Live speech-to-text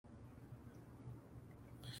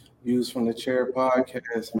Views from the Chair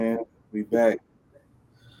podcast, man. We back.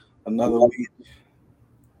 Another week.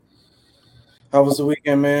 How was the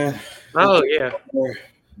weekend, man? Oh yeah,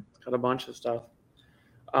 got a bunch of stuff.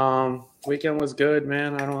 Weekend was good,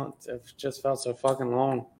 man. It just felt so fucking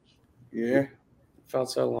long. Yeah. It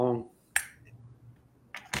felt so long.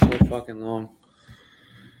 So fucking long.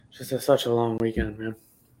 Such a long weekend, man.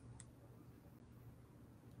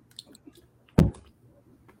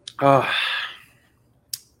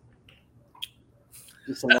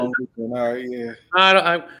 Just a long weekend. All right, yeah.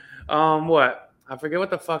 What? I forget what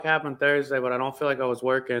the fuck happened Thursday, but I don't feel like I was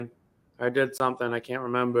working. I did something. I can't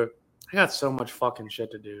remember. I got so much fucking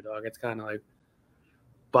shit to do, dog. It's kind of like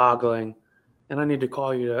boggling. And I need to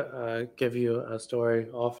call you to give you a story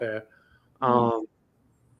off air.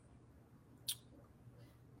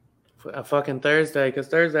 A fucking Thursday, because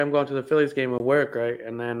Thursday I'm going to the Phillies game at work, right?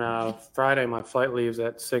 And then Friday my flight leaves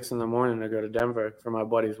at 6 a.m. to go to Denver for my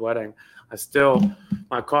buddy's wedding.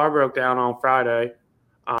 My car broke down on Friday.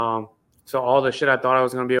 So all the shit I thought I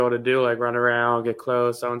was going to be able to do, like run around, get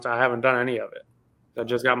clothes, so I haven't done any of it. I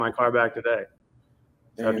just got my car back today.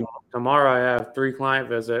 So tomorrow I have 3 client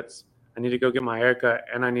visits. I need to go get my haircut,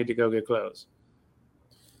 and I need to go get clothes.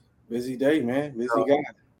 Busy day, man. Busy guy.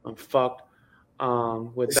 I'm fucked.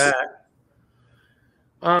 With that,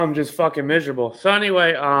 I'm just fucking miserable. So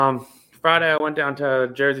anyway, Friday I went down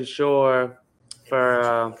to Jersey Shore for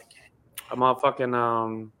a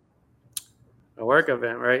motherfucking a work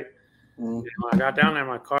event, right? When I got down there,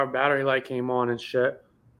 my car battery light came on and shit.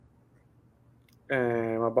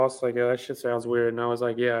 And my boss was like, yeah, that shit sounds weird. And I was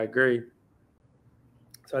like, yeah, I agree.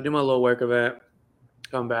 So I do my little work event,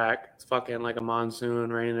 come back. It's fucking like a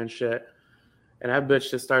monsoon, rain and shit. And that bitch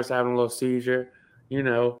just starts having a little seizure. You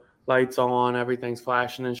know, lights on, everything's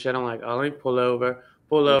flashing and shit. I'm like, oh, let me pull over.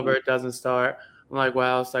 It doesn't start. I'm like,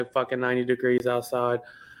 wow, it's like fucking 90 degrees outside.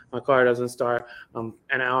 My car doesn't start. I'm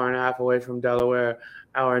an hour and a half away from Delaware,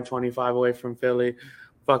 hour and 25 away from Philly.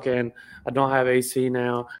 Fucking, I don't have AC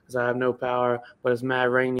now because I have no power, but it's mad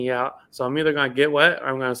rainy out. So I'm either going to get wet or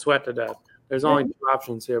I'm going to sweat to death. There's only 2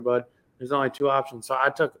 options here, bud. There's only 2 options. So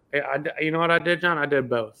you know what I did, John? I did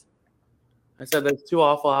both. I said, there's 2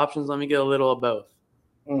 awful options. Let me get a little of both.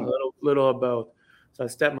 A little of both. So I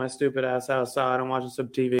stepped my stupid ass outside. I'm watching some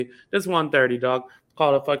TV. This 1:30, dog.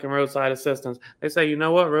 Called a fucking roadside assistance. They say, you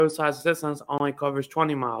know what? Roadside assistance only covers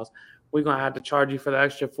 20 miles. We're going to have to charge you for the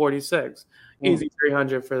extra 46. Easy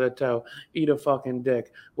 300 for the tow. Eat a fucking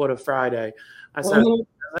dick. What a Friday. I said,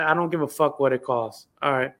 I don't give a fuck what it costs.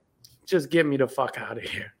 All right. Just get me the fuck out of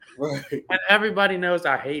here. Right. And everybody knows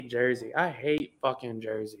I hate Jersey. I hate fucking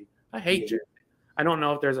Jersey. I hate Jersey. I don't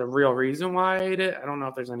know if there's a real reason why I hate it. I don't know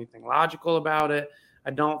if there's anything logical about it.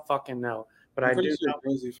 I don't fucking know. But I do know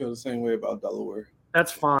Jersey feel the same way about Delaware.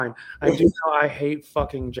 That's fine. I do know I hate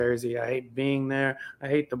fucking Jersey. I hate being there. I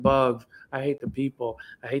hate the bugs. I hate the people.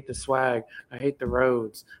 I hate the swag. I hate the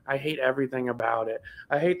roads. I hate everything about it.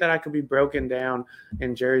 I hate that I could be broken down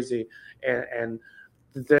in Jersey and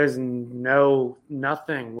there's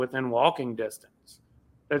nothing within walking distance.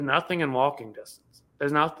 There's nothing in walking distance.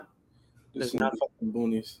 There's nothing. There's nothing.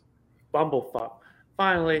 Boonies. Bumblefuck.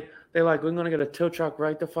 Finally, they're like, we're going to get a tow truck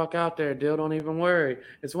right the fuck out there, dude. Don't even worry.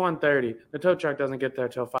 It's 1:30. The tow truck doesn't get there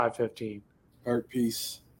till 5:15. Art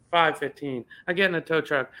piece. 5:15. I get in the tow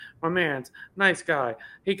truck. My man's nice guy.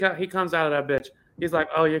 He comes out of that bitch. He's like,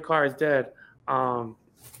 oh, your car is dead. I'm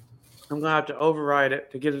going to have to override it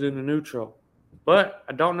to get it into neutral. But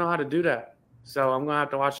I don't know how to do that. So I'm going to have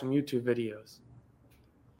to watch some YouTube videos.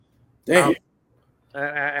 Damn.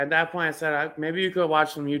 At that point, I said, maybe you could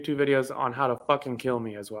watch some YouTube videos on how to fucking kill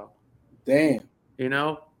me as well. Damn. You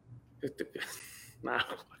know? Nah,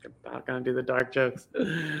 I'm not going to do the dark jokes. I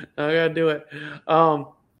got to do it.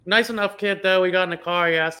 Nice enough kid, though. We got in the car.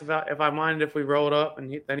 He asked if I minded if we rolled up,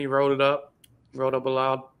 and then he rolled it up. Rolled up a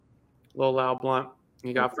little loud blunt.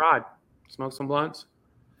 He got fried. Smoked some blunts.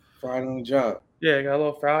 Fried on the job. Yeah, got a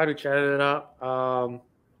little fried. We chatted it up.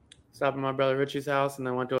 Stopped at my brother Richie's house, and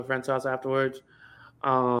then went to a friend's house afterwards. It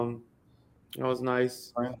was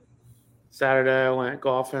nice. Right. Saturday, I went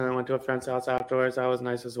golfing and went to a friend's house afterwards. That was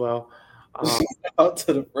nice as well. Shout out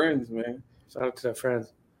to the friends, man. Shout out to the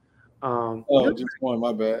friends. Just one,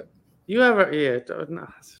 my bad. You ever,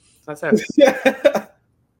 that's happy.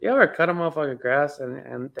 You ever cut a motherfucking grass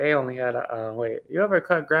and they only had you ever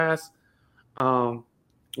cut grass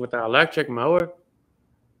with an electric mower?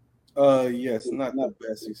 Yes, not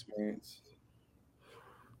best experience.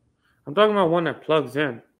 I'm talking about one that plugs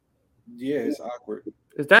in. Yeah, it's awkward.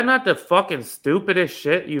 Is that not the fucking stupidest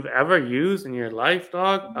shit you've ever used in your life,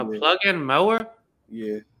 dog? A plug-in mower?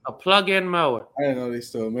 Yeah. A plug-in mower. I didn't know they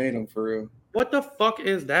still made them for real. What the fuck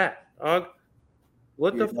is that, dog?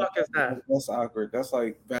 What the fuck is that? That's awkward. That's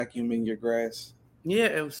like vacuuming your grass. Yeah,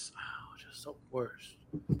 it was just the worst.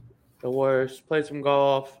 The worst. Played some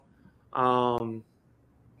golf.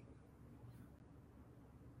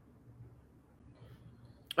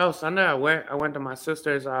 Sunday I went to my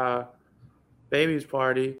sister's baby's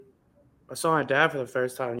party. I saw my dad for the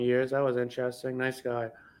first time in years. That was interesting. Nice guy.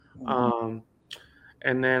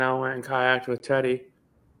 And then I went and kayaked with Teddy,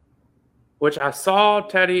 which I saw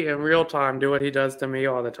Teddy in real time do what he does to me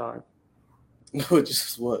all the time. Which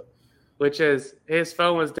is what? Which is his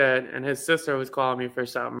phone was dead and his sister was calling me for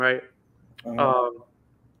something, right?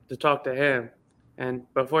 To talk to him.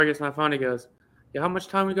 And before he gets my phone, he goes, "Yeah, how much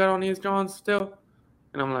time we got on these Johns still?"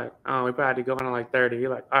 And I'm like, "Oh, we probably go on like 30. He's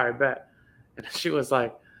like, "All right, bet." And she was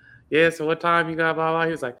like, "Yeah, so what time you got, blah, blah?"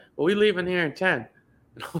 He was like, "Well, we leaving here in 10.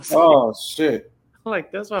 And I was like, shit. I'm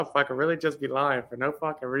like, this motherfucker really just be lying for no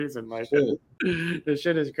fucking reason. Like, this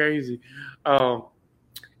shit is crazy. And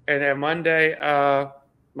then Monday I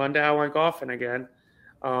went golfing again.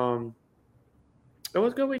 It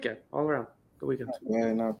was a good weekend all around. Good weekend.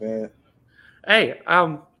 Not bad. Hey,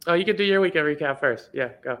 you can do your weekend recap first. Yeah,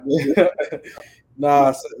 go.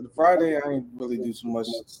 Nah, so Friday I ain't really do too much.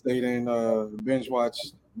 Stayed in binge watch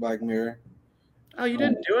Black Mirror. Oh, you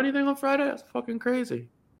didn't do anything on Friday? That's fucking crazy.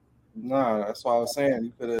 Nah, that's why I was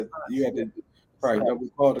saying you had to probably double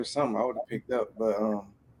called or something. I would have picked up, but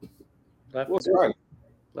what's Friday?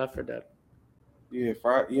 Left 4 Dead. Yeah,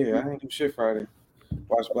 Friday. Yeah, I didn't do shit Friday.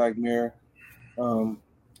 Watch Black Mirror.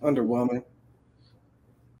 Underwhelming.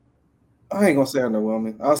 I ain't gonna say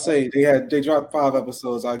underwhelming. I'll say they dropped 5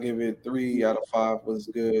 episodes. I'll give it 3 out of 5 was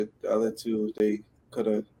good. The other 2 they could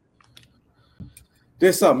have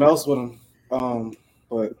did something else with them.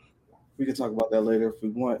 But we can talk about that later if we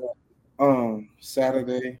want.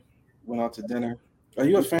 Saturday went out to dinner. Are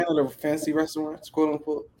you a fan of the fancy restaurants, quote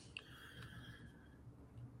unquote?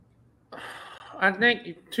 I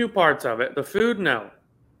think 2 parts of it. The food, no.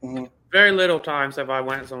 Mm-hmm. Very little times have I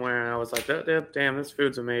went somewhere and I was like, damn, this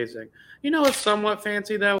food's amazing. You know what's somewhat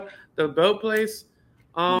fancy though? The boat place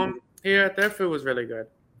here, their food was really good.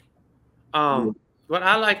 But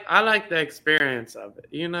I like the experience of it.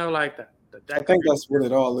 You know, like the I think that's what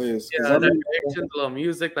it all is. Yeah, the little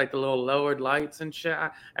music, like the little lowered lights and shit.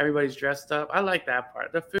 Everybody's dressed up. I like that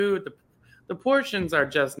part. The food, the portions are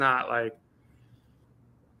just not like.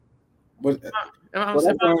 What I'm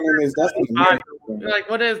learning is that's an American thing. Like,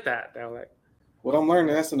 what is that though? Like, what I'm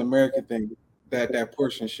learning, that's an American thing. That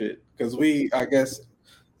portion shit, because we, I guess,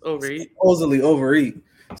 supposedly overeat.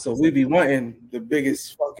 So we be wanting the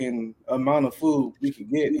biggest fucking amount of food we could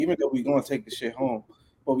get, even though we gonna take the shit home.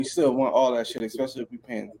 But we still want all that shit, especially if we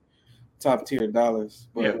paying top tier dollars.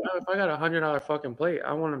 But yeah, if I got $100 fucking plate,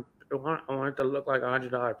 I want it to look like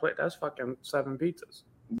 $100 plate. That's fucking 7 pizzas.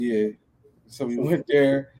 Yeah. So we went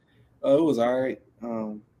there. It was all right.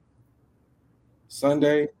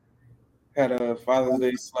 Sunday had a Father's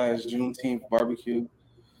Day / Juneteenth barbecue.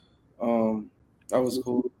 That was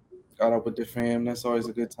cool. Got up with the fam. That's always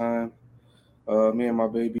a good time. Me and my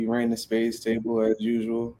baby ran the spades table as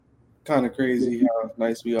usual. Kind of crazy how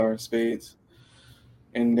nice we are in spades.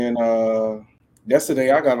 And then yesterday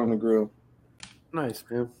I got on the grill. Nice,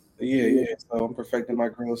 man. Yeah. So I'm perfecting my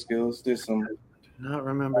grill skills. Did some. I do not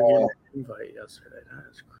remember getting an invite yesterday. That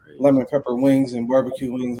is crazy. Lemon pepper wings and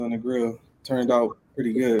barbecue wings on the grill. Turned out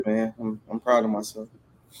pretty good, man. I'm proud of myself.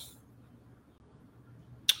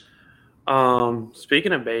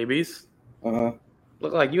 Speaking of babies, look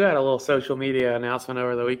like you had a little social media announcement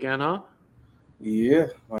over the weekend, huh? Yeah.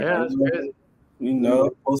 That's good. You know,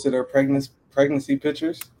 posted her pregnancy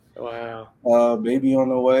pictures. Wow. Baby on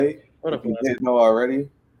the way. What a blessing. You didn't know already.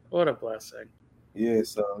 What a blessing. Yeah,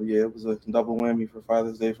 so it was a double whammy for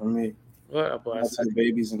Father's Day for me. What a blessing. Lots of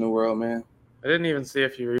babies in the world, man. I didn't even see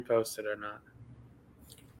if you reposted or not.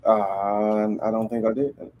 I don't think I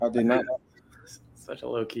did. I did not. Such a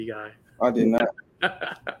low-key guy. I did not.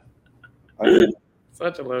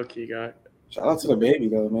 Such a low-key guy. Shout out to the baby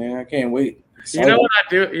though, man. I can't wait. You know what I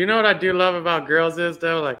do? You know what I do love about girls is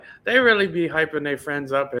though, like they really be hyping their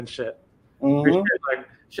friends up and shit. Mm-hmm. Like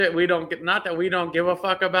shit, we don't get. Not that we don't give a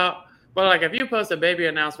fuck about, but like if you post a baby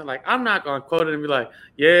announcement, like I'm not gonna quote it and be like,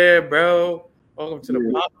 "Yeah, bro, welcome to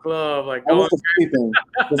the pop club." Like,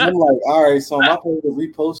 because I'm like, all right, so I'm going to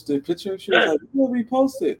repost the picture. She was like, "You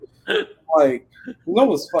repost it." Like, you know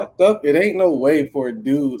what's fucked up? It ain't no way for a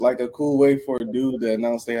dude, like a cool way for a dude to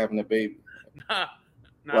announce they having a baby. Nah.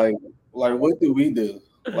 Like what do we do?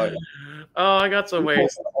 Like, I got some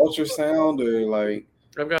ways. Ultrasound or like.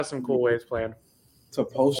 I've got some cool ways planned to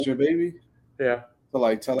post your baby. Yeah. To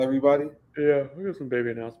like tell everybody. Yeah, we got some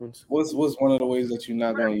baby announcements. What's one of the ways that you're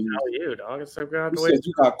not gonna use? Tell you, dog. It's so good. You said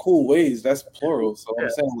you got cool ways. That's plural. So Yeah.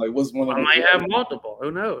 I'm saying, like, what's one of I the might have multiple.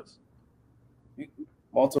 Who knows?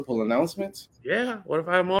 multiple announcements? Yeah. What if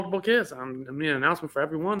I have multiple kids? I mean, an announcement for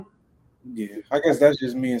everyone. Yeah, I guess that's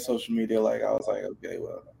just me and social media. Like, I was like, okay,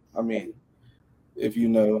 well, I mean, if you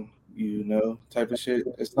know, type of shit.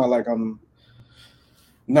 It's not like I'm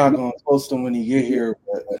not gonna post them when you get here,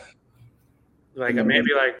 but Like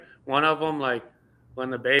maybe like one of them, like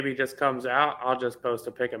when the baby just comes out, I'll just post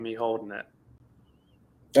a pic of me holding it.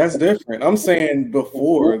 that's different. I'm saying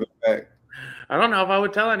before the fact. I don't know if I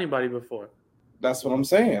would tell anybody before. That's what I'm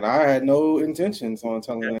saying. I had no intentions on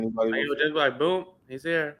telling anybody. Like, it would just be like, boom, he's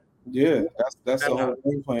here. Yeah, that's the whole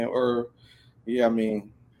game plan. Or, yeah, I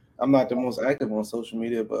mean, I'm not the most active on social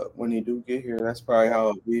media, but when you do get here, that's probably how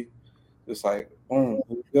it'll be. Just like, boom,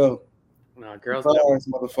 here we go. No, girls,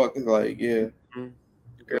 motherfuckers, like, yeah.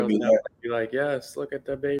 Girls be like, yes, look at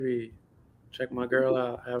the baby. Check my girl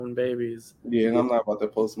out having babies. Yeah, and I'm not about to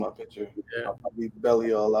post my picture. Yeah, I'll be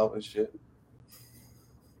belly all out and shit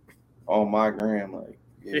on my gram, like,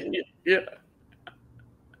 yeah. Yeah.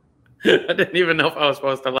 I didn't even know if I was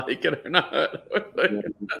supposed to like it or not. I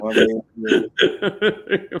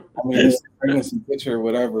mean, it's a pregnancy picture or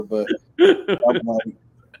whatever, but I'm like,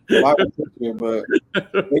 my picture, but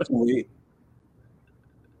they can wait.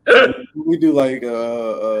 We do like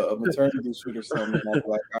a maternity shoot or something. I'm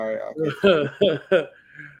like, all right,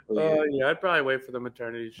 yeah, I'd probably wait for the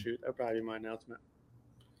maternity shoot. That'd probably be my announcement.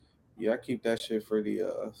 Yeah, I keep that shit for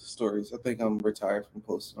the stories. I think I'm retired from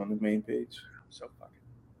posting on the main page. I'm so fucking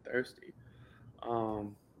thirsty.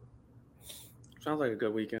 Sounds like a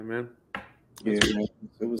good weekend, man. Yeah, man,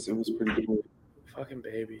 it was pretty cool. Fucking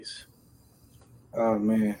babies. Oh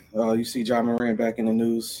man, you see Ja Morant back in the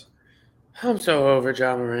news. I'm so over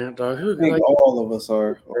Ja Morant, dog. I think all of us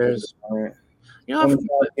are over Morant. You know,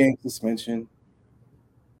 25-game suspension.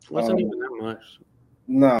 Wasn't even that much.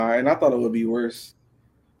 Nah, and I thought it would be worse.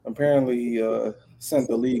 Apparently, he sent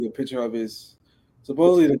the league a picture of his.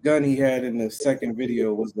 Supposedly, the gun he had in the second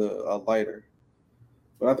video was a lighter.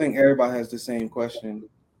 But I think everybody has the same question.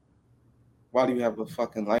 Why do you have a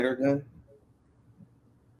fucking lighter gun?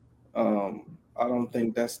 I don't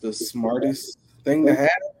think that's the smartest thing to have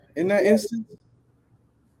in that instance.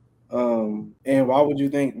 And why would you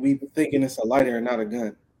think we thinking it's a lighter and not a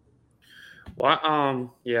gun?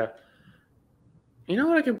 Well, yeah. You know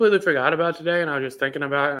what I completely forgot about today, and I was just thinking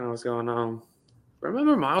about it, and I was going,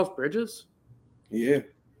 remember Miles Bridges? Yeah.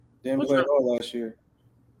 Didn't play at all last year.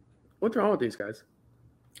 What's wrong with these guys?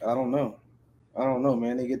 I don't know,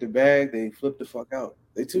 man. They get the bag, they flip the fuck out.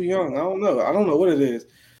 They too young. I don't know what it is.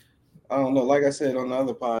 I don't know. Like I said on the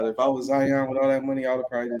other pod, if I was Zion with all that money, I would have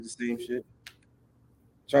probably did the same shit.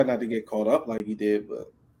 Try not to get caught up like he did,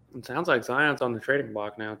 but it sounds like Zion's on the trading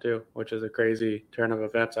block now too, which is a crazy turn of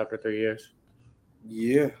events after 3 years.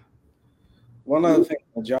 Yeah. One other thing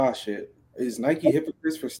on Josh shit. Is Nike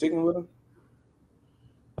hypocrites for sticking with him?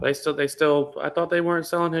 They still I thought they weren't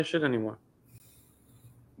selling his shit anymore.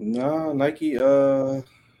 Nah, Nike put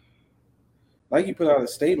out a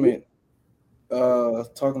statement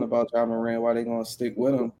talking about Ja Morant, why they gonna stick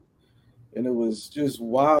with him. And it was just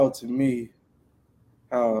wild to me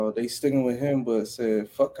how they sticking with him but said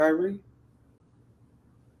fuck Kyrie.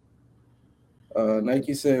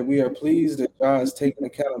 Nike said, we are pleased that Ja is taking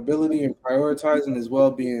accountability and prioritizing his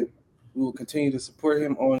well-being. We will continue to support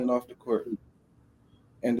him on and off the court.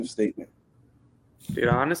 End of statement. Dude,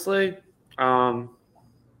 honestly, I'm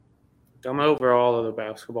over all of the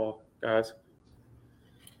basketball guys.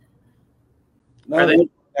 No,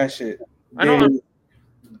 that shit. I don't.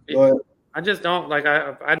 But I just don't like.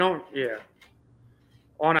 I don't. Yeah.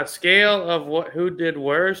 On a scale of who did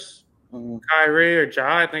worse, Kyrie or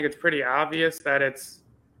Ja, I think it's pretty obvious that it's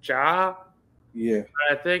Ja. Yeah.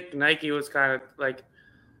 But I think Nike was kind of like,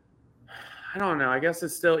 I don't know. I guess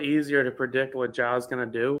it's still easier to predict what Ja's going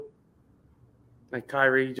to do. Like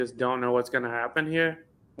Kyrie, just don't know what's going to happen here.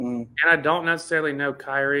 And I don't necessarily know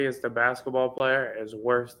Kyrie as the basketball player is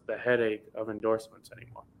worth the headache of endorsements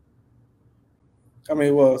anymore. I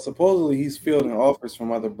mean, well, supposedly he's fielding offers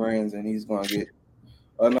from other brands and he's going to get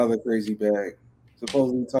another crazy bag.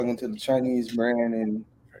 Supposedly talking to the Chinese brand, and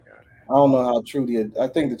I don't know how true I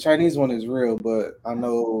think the Chinese one is real, but I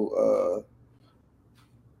know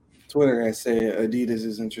Twitter has said Adidas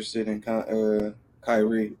is interested in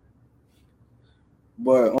Kyrie.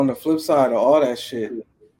 But on the flip side of all that shit,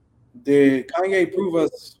 did Kanye prove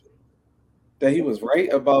us that he was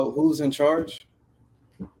right about who's in charge?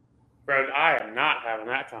 Bro, I am not having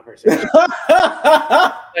that conversation.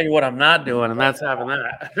 I'll tell you what I'm not doing, and that's having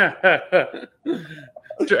that.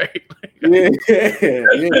 Drake. Yeah.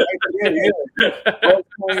 Oh,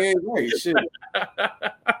 Kanye is right. Shit.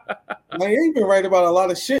 Kanye ain't been right about a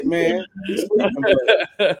lot of shit, man. He's sleeping,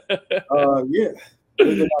 but yeah.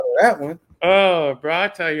 Good about that one. Oh, bro, I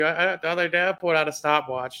tell you, the other day I pulled out a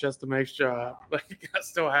stopwatch just to make sure I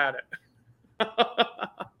still had it.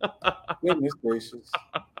 Goodness gracious.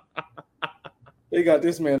 They got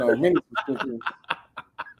this man on mini subscription.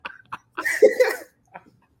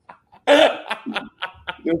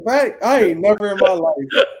 In fact, I ain't never in my life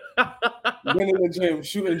been in the gym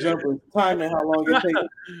shooting jumpers, timing how long it takes.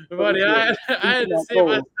 Buddy, I had to see if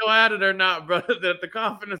I still had it or not, bro. That the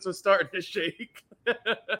confidence was starting to shake.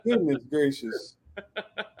 Goodness gracious.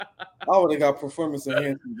 I would have got performance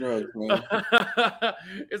enhancing drugs, man.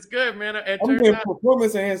 It's good, man. I'm getting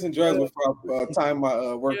performance enhancing drugs before I time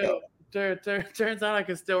my workout. Turns out I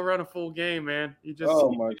can still run a full game, man. You just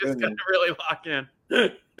gotta really lock in.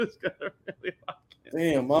 Just gotta really lock in.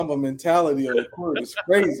 Damn, Mamba mentality on the court is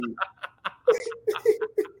crazy.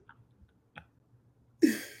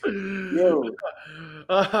 Yo.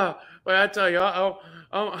 But I tell you,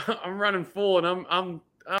 I'm running full, and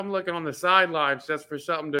I'm looking on the sidelines just for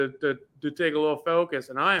something to take a little focus,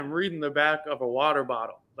 and I am reading the back of a water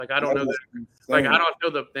bottle. Like I don't know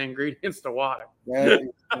the ingredients to water. That is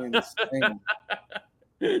insane.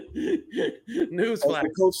 Newsflash. Does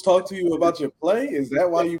the coach talk to you about your play? Is that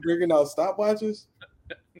why you bringing out stopwatches?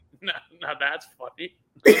 No, that's funny.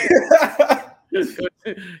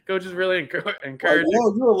 Coach is really encouraging. Like,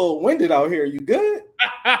 yo, you're a little winded out here. You good?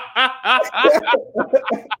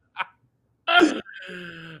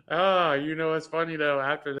 Oh, it's funny though.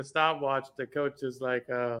 After the stopwatch, the coach is like,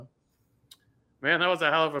 "Man, that was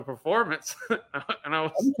a hell of a performance." And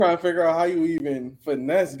I'm trying to figure out how you even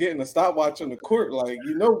finesse getting a stopwatch on the court. Like,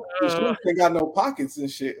 they got no pockets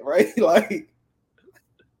and shit, right? Like,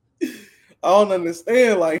 I don't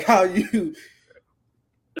understand, like, how you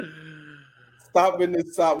stopping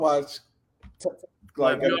this stopwatch.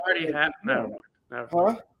 Like, you already have no.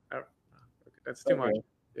 Huh? That's too much.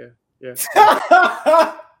 Yeah.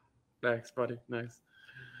 Nice, buddy. Nice.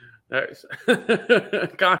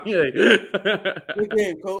 Kanye. Good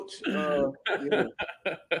game, coach.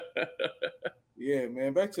 Yeah,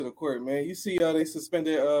 man. Back to the court, man. You see, they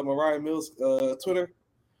suspended Mariah Mills' Twitter.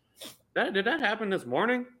 Did that happen this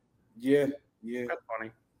morning? Yeah.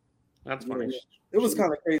 That's funny. It was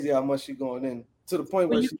kind of crazy how much she going in to the point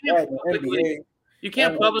where she had the NBA. You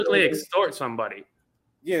can't publicly extort somebody.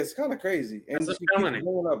 Yeah, it's kind of crazy, and that's she keeps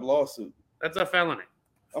bringing up lawsuit. That's a felony.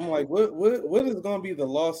 I'm like, what is going to be the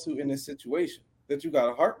lawsuit in this situation? That you got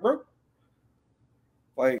a heart broke?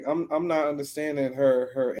 Like, I'm not understanding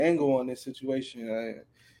her angle on this situation.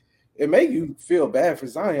 It make you feel bad for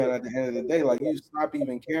Zion at the end of the day. Like, you stop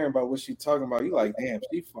even caring about what she's talking about. You like, damn,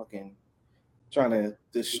 she fucking trying to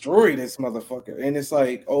destroy this motherfucker, and it's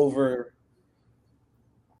like over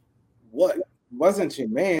what wasn't your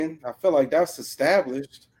man. I feel like that's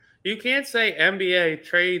established. You can't say NBA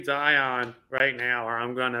trade Zion right now, or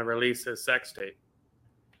I'm going to release his sex tape.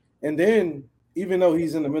 And then, even though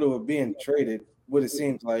he's in the middle of being traded, what it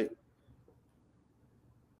seems like,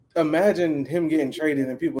 imagine him getting traded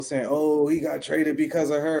and people saying, oh, he got traded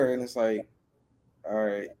because of her. And it's like, all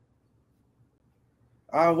right.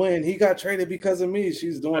 I win. He got traded because of me.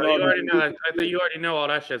 She's doing all that. I think you already know all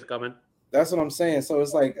that shit's coming. That's what I'm saying. So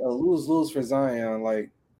it's like a lose-lose for Zion.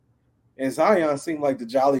 Like, and Zion seemed like the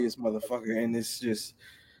jolliest motherfucker. And it's just,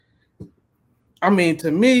 I mean,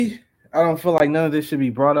 to me, I don't feel like none of this should be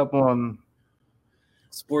brought up on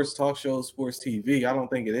sports talk shows, sports TV. I don't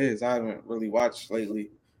think it is. I haven't really watched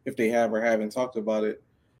lately, if they have or haven't talked about it.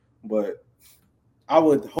 But I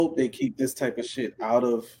would hope they keep this type of shit out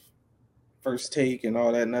of First Take and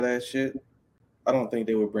all that, none of that shit. I don't think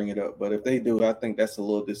they would bring it up. But if they do, I think that's a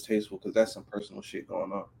little distasteful because that's some personal shit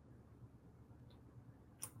going on.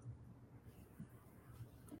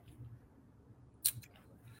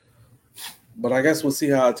 But I guess we'll see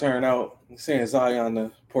how it turn out. I'm saying Zion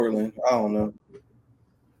to Portland. I don't know.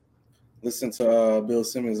 Listen to Bill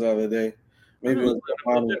Simmons the other day. Maybe.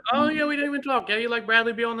 Oh yeah, we didn't even talk. Yeah, you like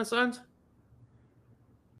Bradley Beal on the Suns?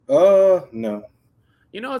 No.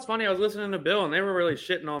 You know, it's funny. I was listening to Bill, and they were really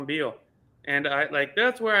shitting on Beal, and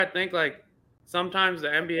that's where I think like sometimes the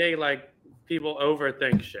NBA like people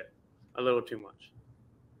overthink shit a little too much.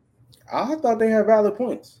 I thought they had valid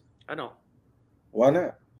points. I don't. Why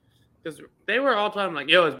not? Because they were all talking like,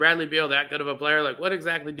 yo, is Bradley Beal that good of a player? Like, what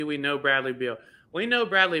exactly do we know Bradley Beal? We know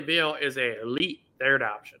Bradley Beal is an elite third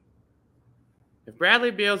option. If Bradley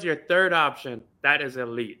Beal's your third option, that is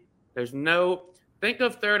elite. There's no – think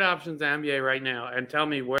of third options in the NBA right now and tell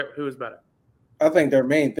me who's better. I think their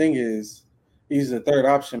main thing is He's the third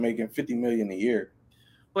option making $50 million a year.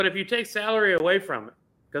 But if you take salary away from it,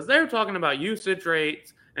 because they're talking about usage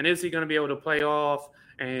rates and is he going to be able to play off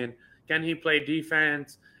and can he play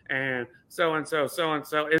defense and so and so, so and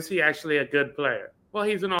so, is he actually a good player? Well,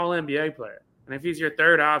 he's an all NBA player. And if he's your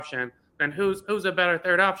third option, then who's a better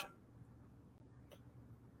third option?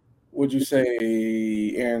 Would you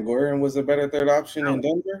say Aaron Gordon was a better third option in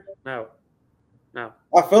Denver? No.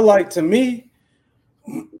 I feel like, to me,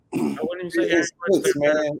 I wouldn't say it fits,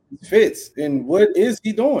 man. It fits. And what is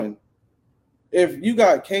he doing? If you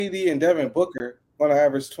got KD and Devin Booker on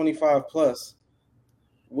average 25 plus,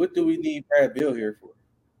 what do we need Brad Beal here for?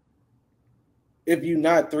 If you're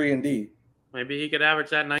not 3-and-D. Maybe he could average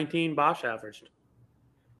that 19 Bosch averaged.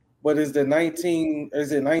 But is it 19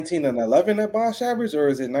 and 11 that Bosch average, or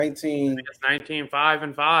is it 19? I think it's 19, 5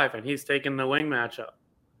 and 5, and he's taking the wing matchup.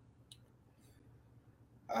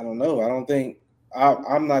 I don't know. I don't think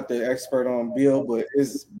I'm not the expert on Beal, but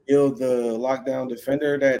is Beal the lockdown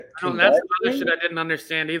defender that? That's the other shit I didn't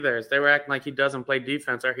understand either. Is they were acting like he doesn't play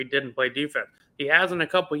defense or he didn't play defense. He has in a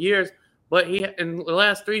couple years, but in the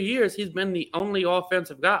last 3 years he's been the only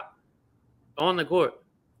offensive guy on the court.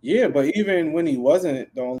 Yeah, but even when he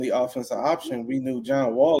wasn't the only offensive option, we knew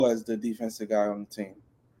John Wall as the defensive guy on the team.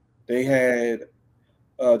 They had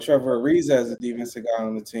Trevor Ariza as the defensive guy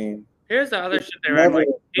on the team. Here's the other shit they're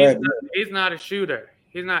acting like he's not a shooter.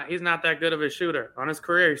 He's not that good of a shooter. On his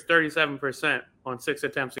career, he's 37% on 6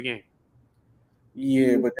 attempts a game.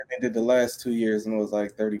 Yeah, but then they did the last 2 years and it was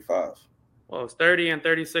like 35. Well, it's 30 and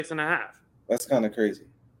 36 and a half. That's kind of crazy.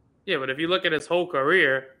 Yeah, but if you look at his whole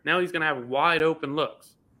career, now he's going to have wide open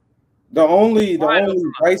looks. The only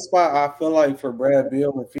bright spot I feel like for Brad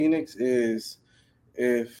Beal in Phoenix is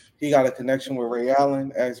if he got a connection with Ray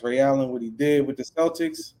Allen, ask Ray Allen what he did with the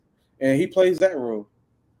Celtics, and he plays that role.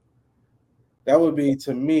 That would be,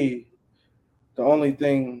 to me, the only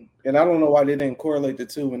thing. And I don't know why they didn't correlate the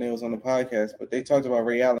two when they was on the podcast, but they talked about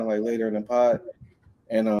Ray Allen like later in the pod,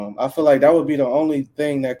 and I feel like that would be the only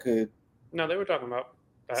thing that could. No, they were talking about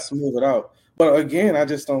that. Smooth it out. But again, I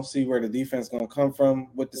just don't see where the defense is going to come from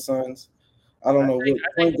with the Suns. I don't know what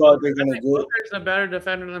point guard they're going to get. Booker's a better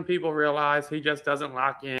defender than people realize. He just doesn't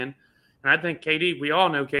lock in. And I think KD, we all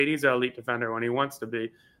know KD's an elite defender when he wants to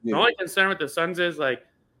be. Yeah. The only concern with the Suns is, like,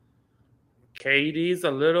 KD's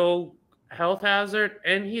a little health hazard,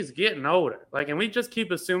 and he's getting older. Like, and we just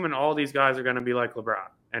keep assuming all these guys are going to be like LeBron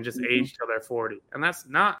and just age till they're 40. And that's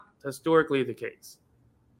not historically the case.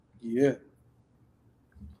 Yeah.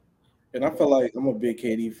 And I feel like I'm a big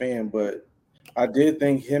KD fan, but I did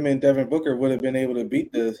think him and Devin Booker would have been able to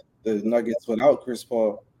beat the Nuggets without Chris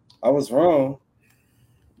Paul. I was wrong,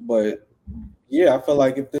 but yeah, I feel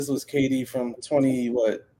like if this was KD from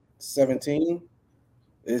 2017,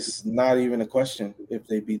 it's not even a question if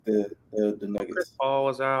they beat the Nuggets. Chris Paul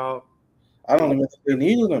was out. I don't even think they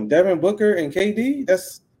needed them. Devin Booker and KD,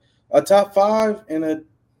 that's a top 5 and a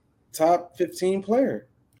top 15 player.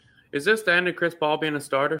 Is this the end of Chris Paul being a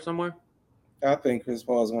starter somewhere? I think Chris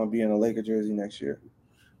Paul is going to be in a Laker jersey next year.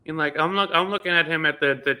 And like I'm looking at him at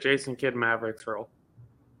the Jason Kidd Mavericks role.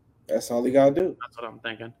 That's all he got to do. That's what I'm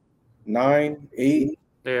thinking. 9, 8.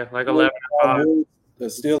 Yeah, like 11 and 5. A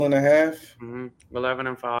steal and a half. 11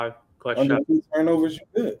 and 5. Clutch Under shot. 2 turnovers, you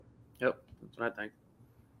good. Yep, that's what I think.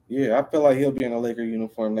 Yeah, I feel like he'll be in a Laker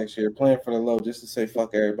uniform next year, playing for the low, just to say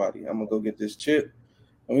fuck everybody. I'm gonna go get this chip,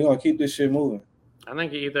 and we're gonna keep this shit moving. I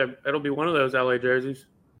think it'll be one of those LA jerseys.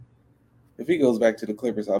 If he goes back to the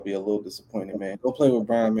Clippers, I'll be a little disappointed, man. Go play with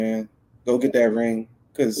Brian, man. Go get that ring,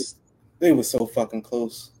 because they were so fucking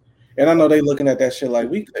close. And I know they looking at that shit like,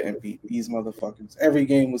 we couldn't beat these motherfuckers. Every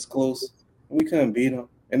game was close. We couldn't beat them.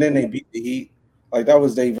 And then they beat the Heat. Like, that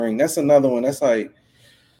was their ring. That's another one. That's like,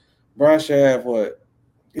 Brian should have what?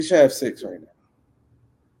 He should have 6 right now.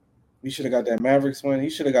 He should have got that Mavericks one. He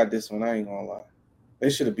should have got this one. I ain't gonna lie. They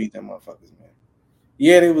should have beat them motherfuckers, man.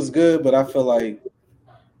 Yeah, they was good, but I feel like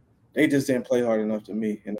they just didn't play hard enough to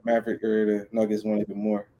me. And the Maverick or the Nuggets won even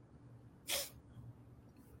more.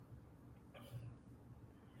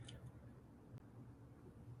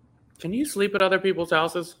 Can you sleep at other people's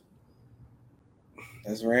houses?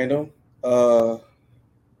 That's random.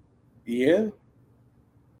 Yeah.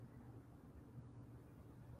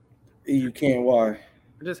 You can't. Why? I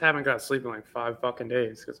just haven't got sleep in like 5 fucking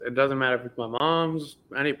days because it doesn't matter if it's my mom's,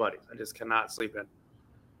 anybody's. I just cannot sleep in.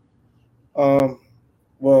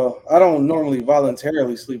 Well, I don't normally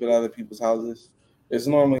voluntarily sleep at other people's houses. It's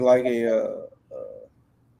normally like a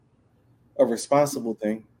responsible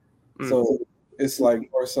thing. So it's like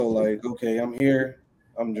more so like, okay, I'm here,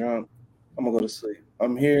 I'm drunk, I'm gonna go to sleep.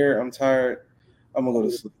 I'm here, I'm tired, I'm gonna go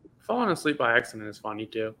to sleep. Falling asleep by accident is funny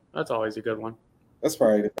too. That's always a good one. That's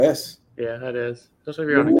probably the best. Yeah, that is. Especially if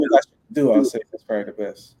The you're on a movies I should do, I'll say that's probably the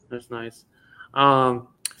best. That's nice. Have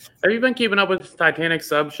you been keeping up with Titanic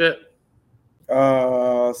Sub shit?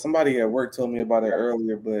 Somebody at work told me about it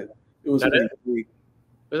earlier, but it was That pretty big.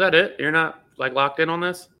 Is that it? You're not like locked in on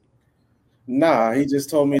this? Nah, he just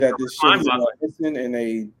told me that this shit is Mind-boggling. missing and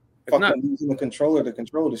they It's not. fucking using the controller to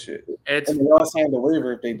control the shit. It's And they all signed a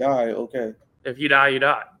waiver if they die, okay. if you die, you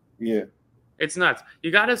die. Yeah. It's nuts.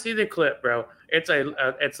 You got to see the clip, bro. It's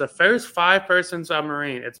the first 5-person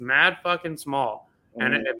submarine. It's mad fucking small.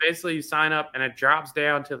 And it basically you sign up and it drops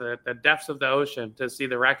down to the depths of the ocean to see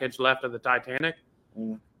the wreckage left of the Titanic.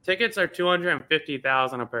 Tickets are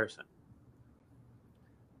 $250,000 a person.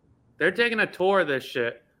 They're taking a tour of this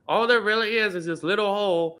shit. All there really is this little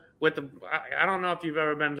hole with the. I don't know if you've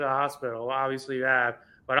ever been to a hospital. Well, obviously you have,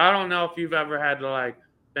 but I don't know if you've ever had to like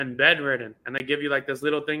been bedridden and they give you like this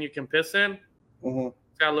little thing you can piss in.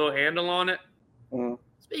 It's got a little handle on it.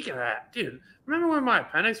 Speaking of that, dude, remember when my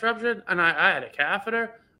appendix ruptured and I had a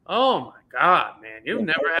catheter? Oh my god, man, you've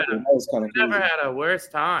never had a worse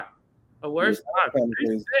time. A worse time.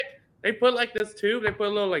 They put like this tube. They put a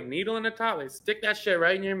little like needle in the top. They stick that shit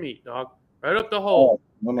right in your meat, dog. Right up the hole.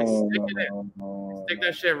 Stick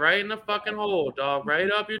that shit right in the fucking hole, dog. Right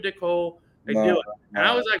up your dick hole. They do it. And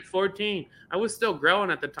I was like 14. I was still growing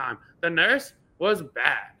at the time. The nurse was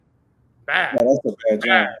bad. Yeah, that's a bad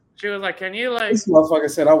job. She was like, "Can you like?" This motherfucker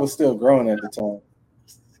said I was still growing at the time.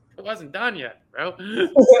 It wasn't done yet, bro.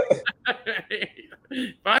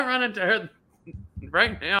 If I run into her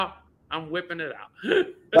right now, I'm whipping it out.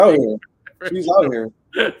 Out here. She's out here.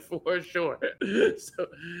 For sure. So,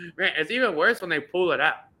 man, it's even worse when they pull it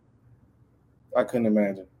out. I couldn't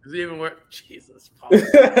imagine. It's even worse. Jesus. That's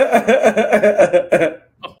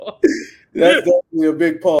definitely a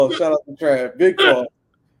big pause. Shout out to Trav. Big pause.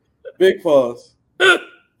 Big pause.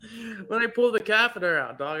 When they pull the catheter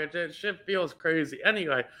out, dog, shit feels crazy.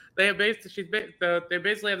 Anyway, they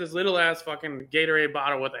basically have this little ass fucking Gatorade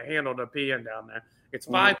bottle with a handle to pee in down there. It's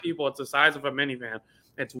 5 people. It's the size of a minivan.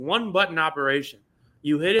 It's one button operation.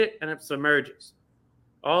 You hit it and it submerges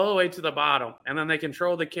all the way to the bottom, and then they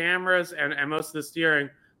control the cameras and most of the steering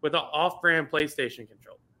with an off-brand PlayStation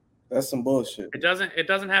control. That's some bullshit. It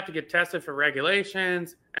doesn't have to get tested for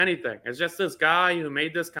regulations, anything. It's just this guy who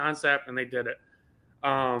made this concept and they did it.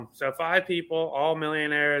 So 5 people, all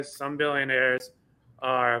millionaires, some billionaires,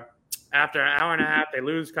 are after an hour and a half, they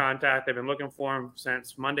lose contact. They've been looking for him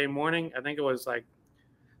since Monday morning. I think it was like,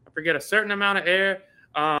 I forget, a certain amount of air.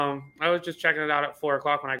 I was just checking it out at 4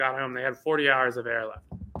 o'clock when I got home. They had 40 hours of air left.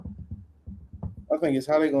 I think it's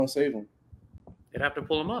how they gonna save him. They'd have to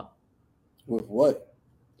pull him up. With what?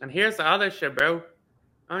 And here's the other shit, bro.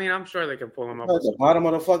 I mean, I'm sure they can pull him up. At the bottom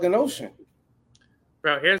of the fucking ocean.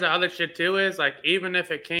 Bro, here's the other shit too is like even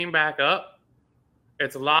if it came back up,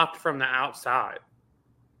 it's locked from the outside.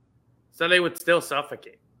 So they would still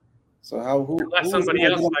suffocate. So unless somebody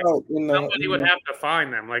else somebody would have to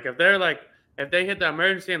find them. Like if they hit the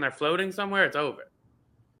emergency and they're floating somewhere, it's over.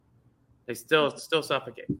 They still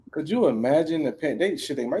suffocate. Could you imagine the panic?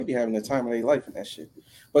 They might be having the time of their life in that shit.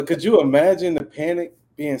 But could you imagine the panic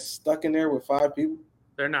being stuck in there with 5 people?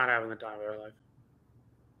 They're not having the time of their life.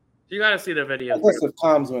 You got to see the video. I guess if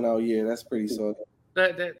comms went out, yeah, that's pretty solid.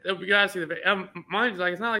 You got to see the video. Mine's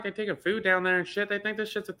like, it's not like they're taking food down there and shit. They think this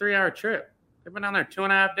shit's a 3-hour trip. They've been down there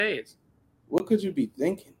 2.5 days. What could you be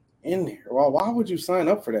thinking in there? Why would you sign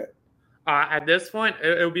up for that? At this point,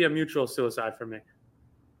 it would be a mutual suicide for me.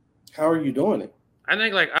 How are you doing it? I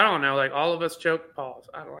think, like, I don't know, like, all of us choke. Pause.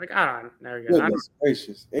 I don't know. There you go. Goodness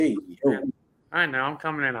gracious. Hey, yo. I know. I'm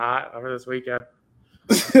coming in hot over this weekend.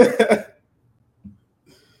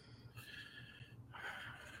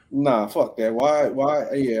 Nah, fuck that. Why?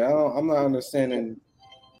 Yeah, I'm not understanding.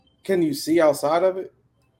 Can you see outside of it?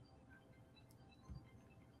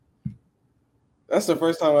 That's the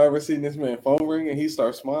first time I ever seen this man phone ring and he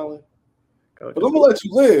starts smiling. But I'm gonna let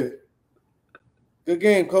you live. Good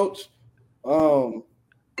game, coach. Oh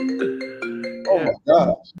my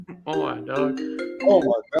gosh. Oh my dog. Oh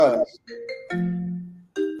my gosh.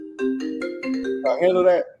 I handle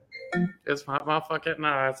that. It's my fucking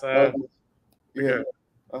it's yeah.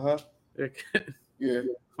 Uh-huh. Yeah.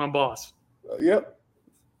 My boss. Yep.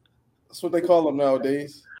 That's what they call them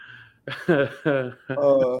nowadays.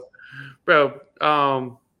 Bro,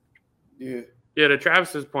 yeah. Yeah, to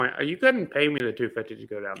Travis's point, you couldn't pay me the $250 to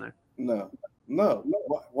go down there. No.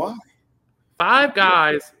 Why? 5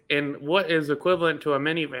 guys in what is equivalent to a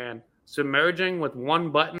minivan submerging with one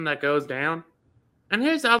button that goes down. And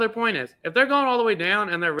here's the other point is, if they're going all the way down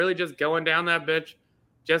and they're really just going down that bitch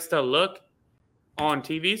just to look, on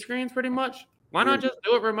TV screens, pretty much. Why not just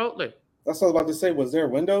do it remotely? That's what I was about to say. Was there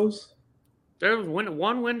windows? There was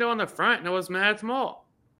one window on the front, and it was mad small.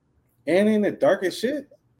 And in the dark as shit?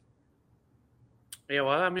 Yeah,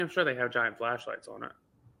 well, I mean, I'm sure they have giant flashlights on it.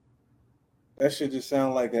 That shit just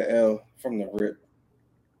sound like an L from the rip.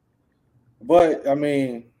 But, I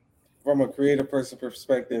mean, from a creative person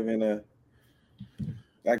perspective and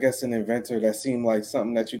I guess an inventor, that seemed like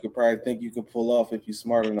something that you could probably think you could pull off if you're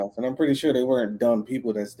smart enough. And I'm pretty sure they weren't dumb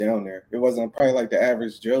people that's down there. It wasn't probably like the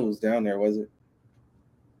average Joes down there, was it?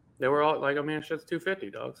 They were all like, I mean, shit's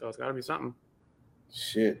 250, dog, so it's got to be something.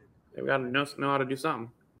 Shit. They got to know how to do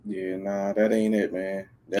something. Yeah, nah, that ain't it, man.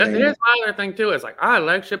 Here's my other thing, too. It's like, I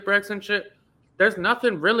like shipwrecks and shit. There's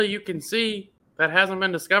nothing really you can see that hasn't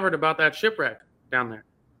been discovered about that shipwreck down there.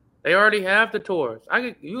 They already have the tours.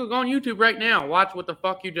 You can go on YouTube right now and watch what the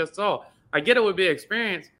fuck you just saw. I get it would be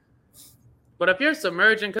experience, but if you're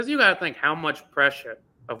submerging, because you got to think how much pressure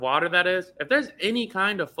of water that is. If there's any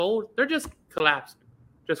kind of fold, they're just collapsing,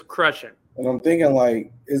 just crushing. And I'm thinking,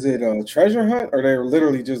 like, is it a treasure hunt or they're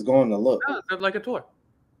literally just going to look? No, it's like a tour.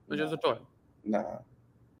 It's just a tour. Nah.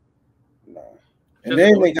 And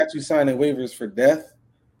then they got you signing waivers for death.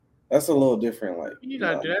 That's a little different. Like, you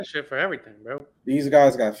gotta do that shit for everything, bro. These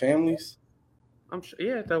guys got families. I'm sure.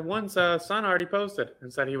 Yeah, the one's son already posted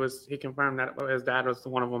and said he confirmed that his dad was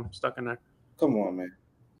one of them stuck in there. Come on,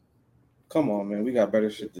 man. We got better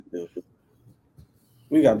shit to do.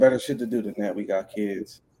 We got better shit to do than that. We got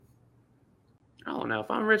kids. I don't know. If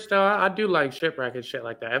I'm rich though, I do like shipwreck and shit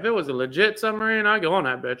like that. If it was a legit submarine, I'd go on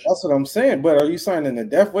that bitch. That's what I'm saying. But are you signing a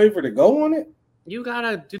death waiver to go on it? You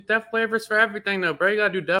gotta do death waivers for everything, though, bro. You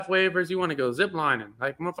gotta do death waivers. You want to go zip lining,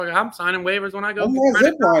 like motherfucker. I'm signing waivers when I go. I'm not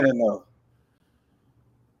zip lining though.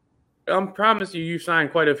 I promise you sign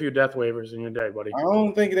quite a few death waivers in your day, buddy. I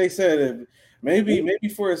don't think they said it. Maybe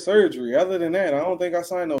for a surgery. Other than that, I don't think I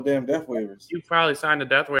signed no damn death waivers. You probably signed a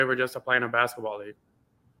death waiver just to play in a basketball league.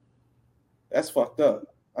 That's fucked up.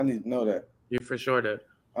 I need to know that. You for sure did.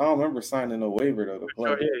 I don't remember signing no waiver though to play.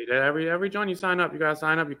 Sure, yeah, you did. Every joint you sign up, you gotta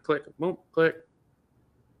sign up. You click, boom, click.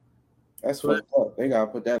 That's fucked up. They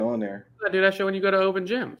gotta put that on there. You gotta do that shit when you go to open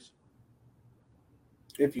gyms.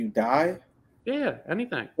 If you die? Yeah,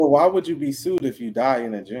 anything. Well, why would you be sued if you die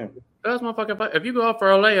in a gym? That's motherfucking. If you go up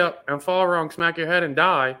for a layup and fall wrong, smack your head and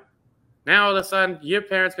die, now all of a sudden your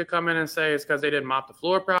parents could come in and say it's because they didn't mop the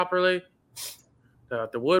floor properly,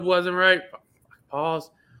 the wood wasn't right.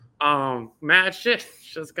 Pause. Mad shit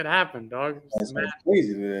just could happen, dog. That's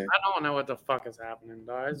crazy today. I don't know what the fuck is happening,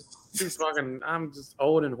 dog. I'm just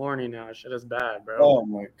old and horny now. Shit is bad, bro. Oh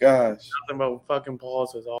my gosh. Nothing but fucking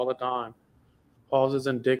pauses all the time. Pauses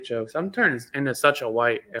and dick jokes. I'm turning into such a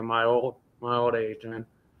white in my old age, man.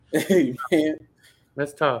 Hey, man.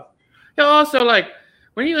 That's tough. You know, also, like,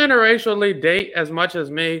 when you interracially date as much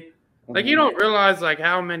as me, like, you don't realize, like,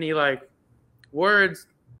 how many, like, words,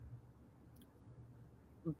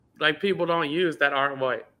 like, people don't use that aren't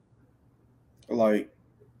white. Like,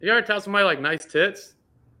 you ever tell somebody, like, nice tits?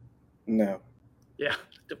 No. Yeah.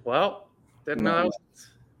 Well, didn't know.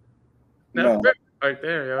 No. Right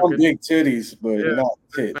there, yo. I'm big titties, but not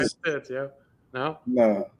tits. Nice tits, yo. No?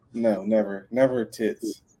 No, never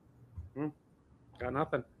tits. Got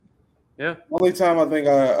nothing. Yeah. Only time I think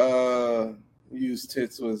I used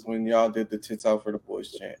tits was when y'all did the tits out for the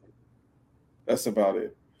boys chant. That's about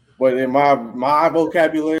it. But in my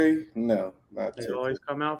vocabulary, no, not tits. They always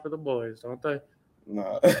come out for the boys, don't they?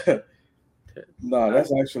 No. No,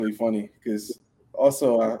 that's actually funny because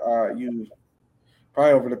also you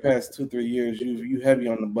probably over the past 2-3 years you heavy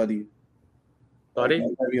on the buddy. Buddy?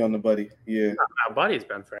 Like, heavy on the buddy, yeah. My buddy's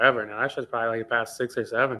been forever now. That shit's probably like the past 6 or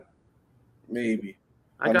 7. Maybe.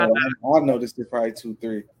 I got that. I noticed it probably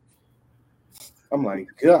 2-3. I'm like,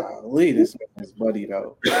 golly, this man's buddy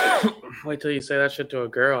though. Wait till you say that shit to a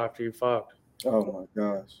girl after you fucked. Oh my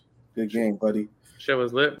gosh. Good game, buddy. Shit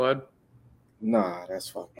was lit, bud. Nah, that's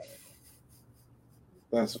fucked up.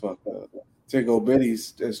 That's fucked up. Tickle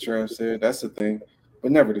bitties, as Trav said, that's the thing.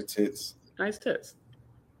 But never the tits. Nice tits.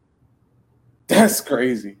 That's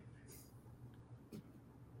crazy.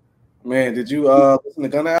 Man, did you listen to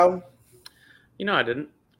Gunna album? You know I didn't.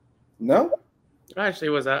 No? I actually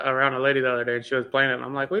was around a lady the other day and she was playing it and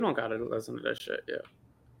I'm like, we don't gotta listen to this shit, yeah.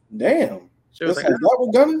 Damn. She was like, that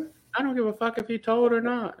with Gunna? I don't give a fuck if he told or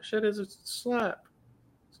not. Shit is a slap.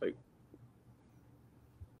 It's like,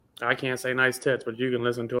 I can't say nice tits, but you can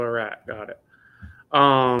listen to a rap. Got it.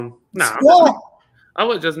 Nah. I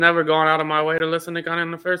was just never going out of my way to listen to Gunna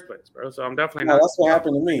in the first place, bro. So I'm definitely not. That's what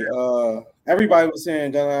happened to me. Everybody was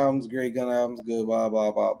saying Gunna album's great, Gunna album's good, blah,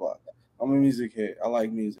 blah, blah, blah. I'm a music head. I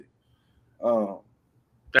like music.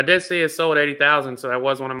 I did see it sold 80,000, so that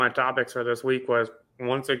was one of my topics for this week was,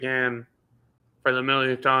 once again, for the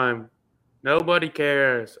millionth time, nobody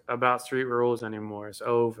cares about street rules anymore. It's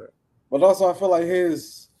over. But also, I feel like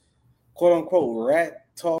his quote-unquote rat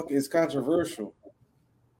talk is controversial.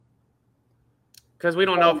 Because we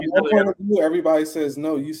don't know if he's From really... point of view, everybody says,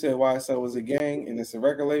 no, you said YSL was a gang and it's a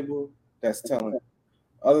record label. That's telling.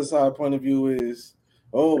 Other side point of view is,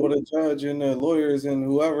 oh, but the judge and the lawyers and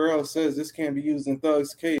whoever else says this can't be used in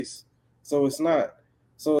Thug's case. So it's not.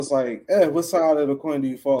 So it's like, what side of the coin do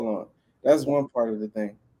you fall on? That's one part of the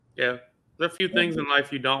thing. Yeah. There's a few things in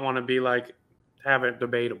life you don't want to be like, have it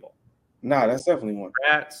debatable. Nah, that's definitely one.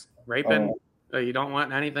 Rats, raping. You don't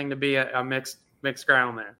want anything to be a mixed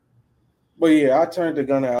ground there. But yeah, I turned the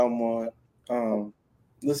Gunna album on,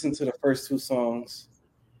 listened to the first 2 songs,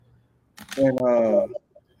 and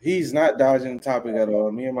he's not dodging the topic at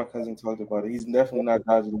all. Me and my cousin talked about it. He's definitely not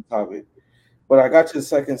dodging the topic. But I got to the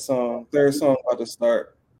second song, third song about to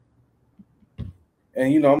start.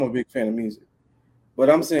 And, you know, I'm a big fan of music. But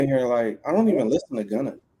I'm sitting here like, I don't even listen to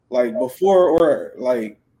Gunna. Like, before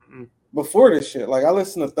this shit. Like, I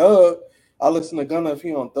listen to Thug. I listen to Gunna if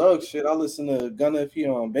he on Thug shit. I listen to Gunna if he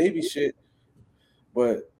on Baby shit.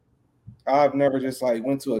 But I've never just, like,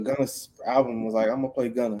 went to a Gunna album and was like, I'm going to play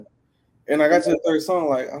Gunna. And I got to the third song,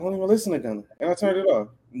 like, I don't even listen to Gunna. And I turned it off.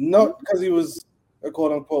 Not because he was a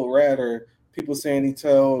quote-unquote rat or people saying he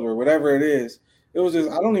told or whatever it is. It was just,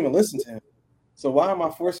 I don't even listen to him. So why am I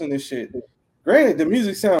forcing this shit? Granted, the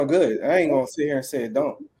music sound good. I ain't going to sit here and say it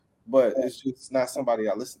don't. But it's just not somebody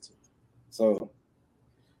I listen to. So,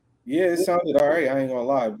 yeah, it sounded all right. I ain't going to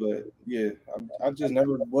lie. But, yeah, I just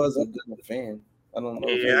never was a Gunna fan. I don't know.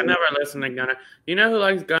 Yeah, I never listened to Gunna. You know who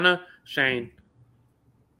likes Gunna? Shane.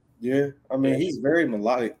 Yeah, I mean, he's very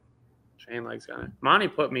melodic. Shane likes Gunna. Monty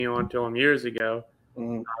put me on to him years ago.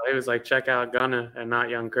 Mm-hmm. He was like, check out Gunna and not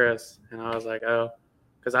Young Chris. And I was like, oh,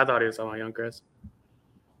 because I thought he was talking about Young Chris.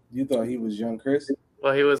 You thought he was Young Chris?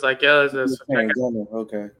 Well, he was like, yeah,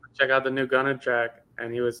 check out the new Gunna track.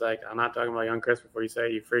 And he was like, I'm not talking about Young Chris before you say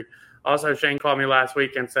it, you freak. Also, Shane called me last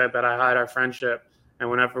week and said that I hide our friendship. And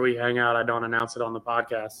whenever we hang out, I don't announce it on the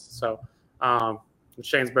podcast. So it's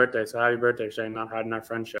Shane's birthday. So happy birthday, Shane, not hiding our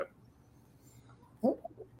friendship.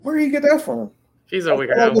 Where do you get that from? He's a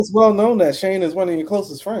weirdo. Like it's well known that Shane is one of your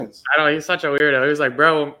closest friends. I don't know. He's such a weirdo. He was like,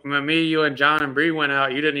 bro, when me, you, and John and Bree went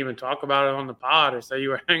out, you didn't even talk about it on the pod or say you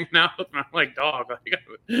were hanging out with me. I'm like, dog,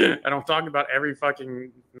 I don't talk about every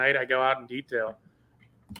fucking night I go out in detail.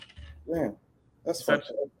 Man, that's fucked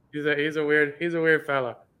up. He's a weird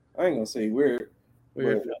fella. I ain't gonna say weird.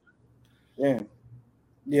 Weird fella. Damn.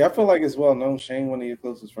 Yeah, I feel like it's well known Shane, one of your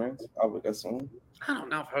closest friends, I would assume. I don't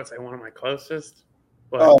know if I would say one of my closest.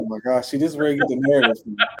 But... Oh my gosh, see, this is where you get the narrative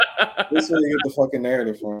from. This is where you get the fucking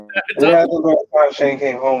narrative from. What happened about the time Shane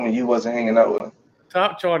came home and you wasn't hanging out with him?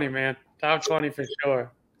 Top 20, man. Top 20 for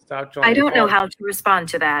sure. Top 20. I don't know how to respond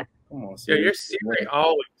to that. Come on, yeah, you're Siri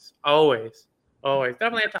always.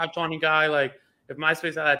 Definitely a top 20 guy. Like if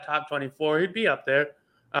MySpace had a top 24, he'd be up there.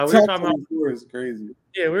 We were talking 24 is crazy.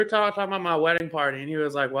 Yeah, we were talking about my wedding party, and he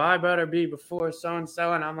was like, "Well, I better be before so and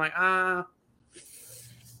so," and I'm like, I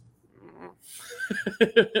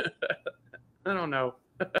don't know.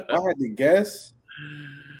 I had to guess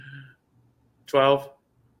 12.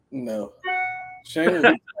 No, Shane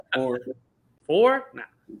was 4. 4? Nah,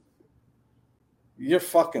 you're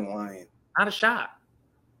fucking lying. not a shot.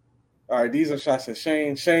 All right, these are shots at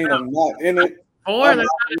Shane. Shane, I'm not in it. 4? That's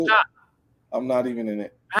not a shot. I'm not even in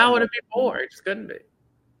it. How would it be 4? It just couldn't be.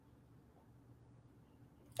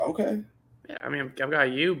 Okay. Yeah, I mean, I've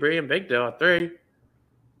got you, Bree, and Big Dill at 3.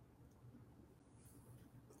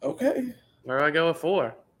 Okay. Where do I go with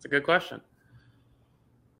 4? It's a good question.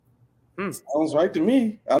 Sounds right to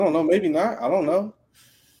me. I don't know. Maybe not. I don't know.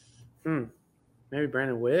 Maybe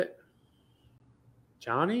Brandon Witt?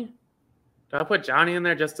 Johnny? Do I put Johnny in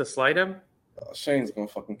there just to slight him? Shane's going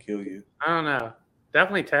to fucking kill you. I don't know.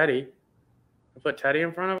 Definitely Teddy. I put Teddy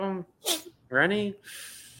in front of him. Rennie?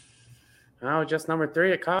 Oh, just number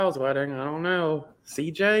 3 at Kyle's wedding. I don't know.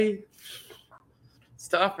 CJ?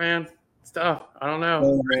 Stuff, man. Stuff. I don't know.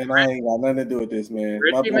 Oh, man, I ain't got nothing to do with this, man.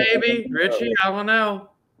 Richie, maybe. Richie, I don't know.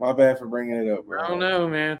 My bad for bringing it up, bro. I don't know,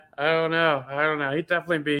 man. I don't know. He'd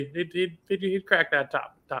definitely be. He'd crack that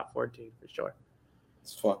top 14 for sure.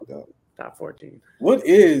 It's fucked up. Top 14. What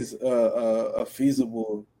is a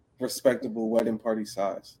feasible, respectable wedding party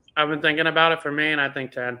size? I've been thinking about it for me, and I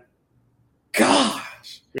think 10.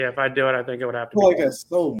 Gosh. Yeah, if I do it, I think it would have to I feel be like that's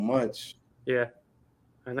so much. Yeah.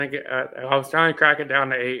 I think I was trying to crack it down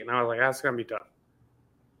to 8, and I was like, that's going to be tough.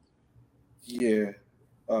 Yeah.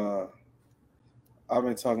 I've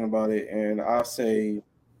been talking about it, and I say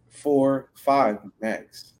 4, 5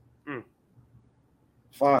 max.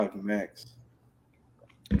 5 max.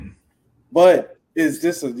 But do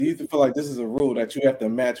you feel like this is a rule that you have to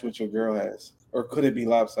match what your girl has, or could it be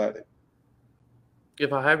lopsided?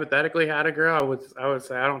 If I hypothetically had a girl, I would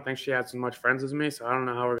say I don't think she has as much friends as me, so I don't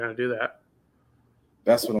know how we're gonna do that.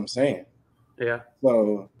 That's what I'm saying. Yeah.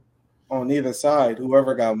 So on either side,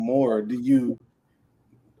 whoever got more, are you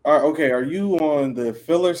on the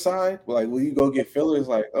filler side? Like, will you go get fillers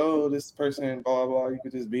like, oh, this person, blah, blah, you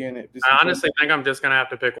could just be in it? I honestly think I'm just going to have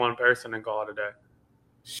to pick one person and call it a day.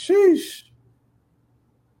 Sheesh.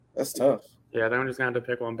 That's tough. Yeah, then I'm just going to have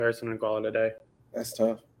to pick one person and call it a day. That's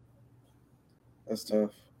tough.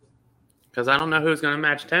 Because I don't know who's going to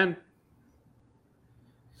match 10.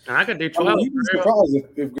 And I could do 12. You'd be surprised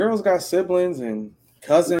if girls got siblings and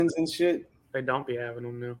cousins and shit. They don't be having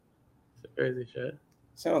them now. It's crazy shit.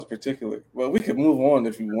 Sounds particular. Well, we could move on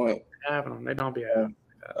if you want. Having them. They don't be having them.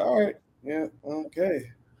 All right. Yeah.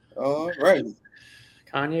 Okay. All right.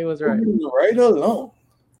 Kanye was right. Right along.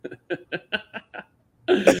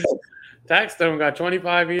 Taxstone got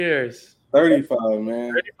 25 years. 35,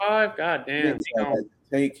 man. 35? God damn.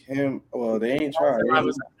 Take him. Well, they ain't trying.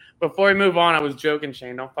 Before we move on, I was joking,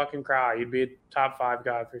 Shane. Don't fucking cry. You'd be a top 5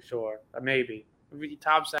 guy for sure. Maybe. You'd be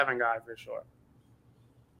top 7 guy for sure.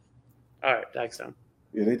 All right, Taxstone.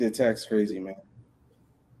 Yeah, they did Tax crazy, man.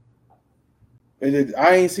 They did.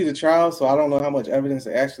 I ain't see the trial, so I don't know how much evidence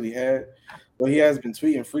they actually had. But he has been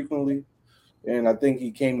tweeting frequently, and I think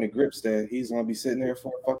he came to grips that he's gonna be sitting there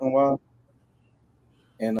for a fucking while.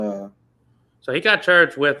 And so he got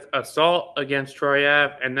charged with assault against Troy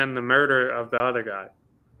Ave and then the murder of the other guy.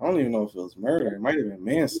 I don't even know if it was murder. It might have been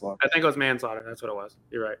manslaughter. I think it was manslaughter. That's what it was.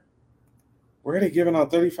 You're right. Where are they giving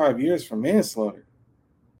out 35 years for manslaughter?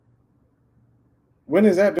 When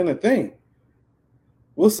has that been a thing?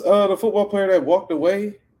 Was the football player that walked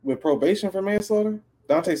away with probation for manslaughter?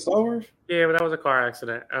 Dante Stallworth? Yeah, but that was a car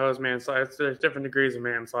accident. That was manslaughter. There's different degrees of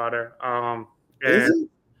manslaughter. Is it?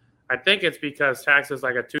 I think it's because Tax is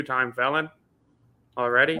like a 2-time felon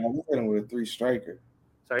already. I'm hitting with a 3-striker.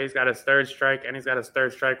 So he's got his 3rd strike, and he's got his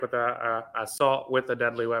 3rd strike with a assault with a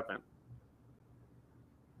deadly weapon.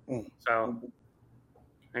 So,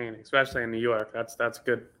 and especially in New York, that's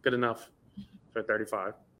good enough for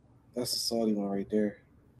 35. That's a salty one right there.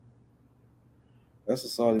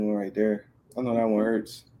 I know that one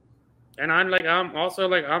hurts. And I'm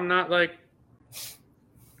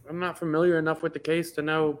not familiar enough with the case to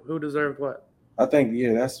know who deserved what. I think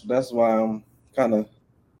that's why I'm kind of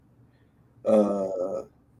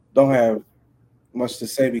don't have much to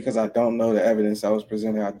say, because I don't know the evidence that was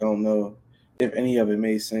presented. I don't know if any of it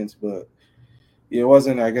made sense, but it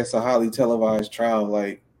wasn't, I guess, a highly televised trial.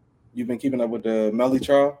 Like, you've been keeping up with the Melly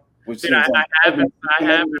trial, which I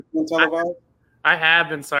have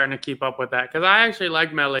been starting to keep up with that because I actually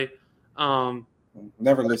like Melly.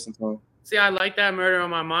 Never listened to him. See, I like that Murder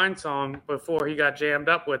on My Mind song before he got jammed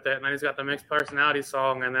up with it, and then he's got the Mixed Personality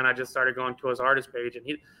song, and then I just started going to his artist page, and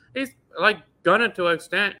he's like Gunna to an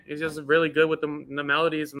extent. He's just really good with the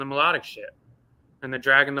melodies and the melodic shit, and the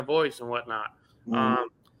drag in the voice and whatnot. Mm-hmm.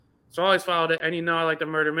 So I always followed it, and I like the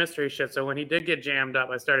murder mystery shit. So when he did get jammed up,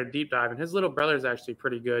 I started deep diving. His little brother's actually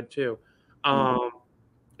pretty good too. And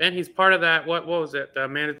he's part of that. What was it? The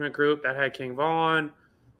management group that had King Von,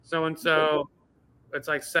 so and so. It's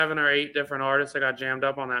like 7 or 8 different artists that got jammed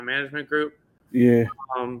up on that management group. Yeah.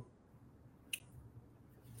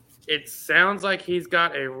 It sounds like he's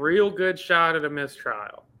got a real good shot at a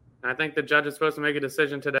mistrial. And I think the judge is supposed to make a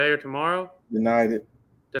decision today or tomorrow. Denied it.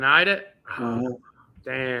 Denied it? Mm-hmm.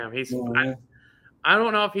 Damn. Mm-hmm. I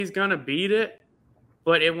don't know if he's going to beat it,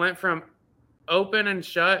 but it went from open and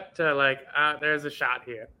shut to like, there's a shot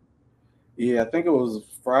here. Yeah, I think it was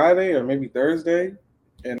Friday or maybe Thursday.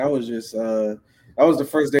 And I was just, that was the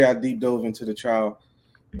first day I deep dove into the trial.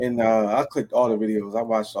 And I clicked all the videos. I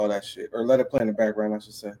watched all that shit, or let it play in the background, I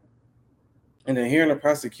should say. And then hearing the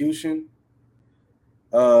prosecution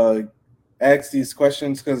ask these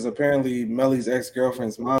questions, because apparently Melly's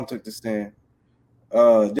ex-girlfriend's mom took the stand.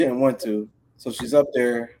 Didn't want to. So she's up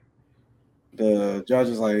there. The judge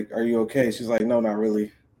is like, "Are you okay?" She's like, "No, not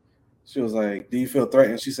really." She was like, "Do you feel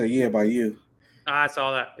threatened?" She said, "Yeah, by you." I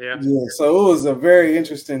saw that, yeah. Yeah, so it was a very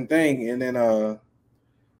interesting thing. And then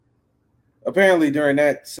apparently during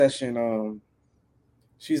that session,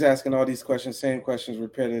 she's asking all these questions, same questions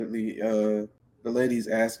repeatedly. The lady's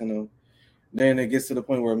asking them. Then it gets to the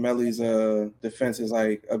point where Melly's defense is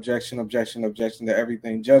like, objection to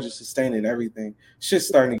everything. Judge is sustaining everything. Shit's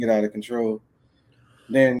starting to get out of control.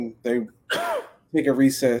 Then they take a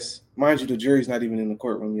recess. Mind you, the jury's not even in the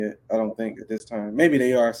courtroom yet, I don't think, at this time. Maybe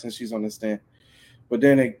they are, since she's on the stand. But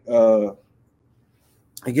then it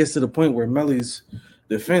gets to the point where Melly's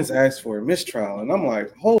defense asks for a mistrial, and I'm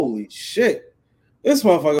like, holy shit, this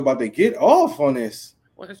motherfucker about to get off on this.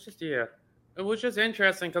 Well, it's just it was just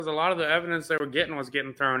interesting because a lot of the evidence they were getting was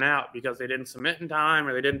getting thrown out because they didn't submit in time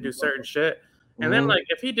or they didn't do certain shit. And then, like,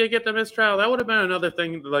 if he did get the mistrial, that would have been another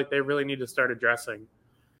thing like they really need to start addressing.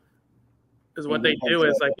 Because what they do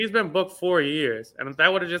is, like, he's been booked 4 years, and if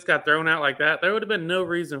that would have just got thrown out like that, there would have been no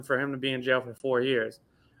reason for him to be in jail for 4 years.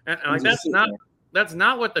 And like that's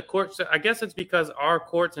not what the courts. I guess it's because our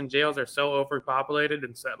courts and jails are so overpopulated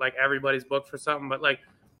and so, like, everybody's booked for something. But like,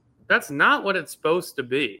 that's not what it's supposed to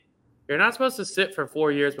be. You're not supposed to sit for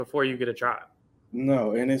 4 years before you get a trial.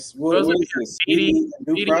 No, and it's what is it? Speedy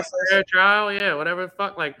due process trial, yeah, whatever the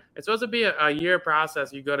fuck. Like, it's supposed to be a year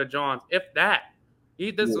process. You go to John's, if that.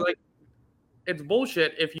 Like, it's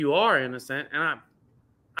bullshit if you are innocent, and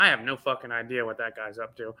I have no fucking idea what that guy's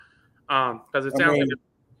up to. Because it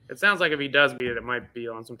sounds like if he does beat it, it might be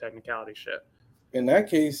on some technicality shit. In that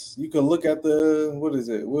case, you could look at what is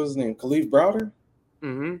his name? Khalif Browder?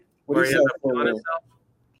 Mm-hmm. What he said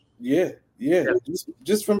Yeah.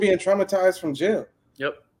 Just from being traumatized from jail.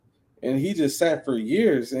 Yep. And he just sat for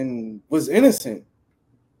years and was innocent.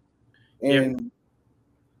 And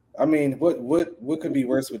I mean, what could be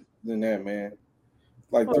worse than that, man?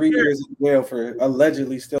 Like 3 years in jail for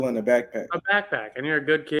allegedly stealing a backpack. A backpack, and you're a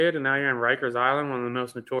good kid, and now you're in Rikers Island, one of the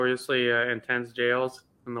most notoriously intense jails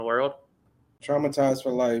in the world. Traumatized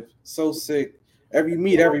for life, so sick. You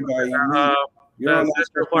meet everybody. You're on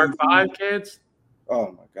Central Park 5 kids.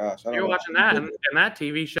 Oh my gosh! You're watching that, and that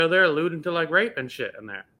TV show, they're alluding to like rape and shit in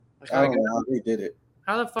there. I don't know how they did it.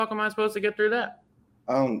 How the fuck am I supposed to get through that?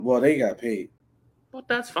 Well, they got paid. Well,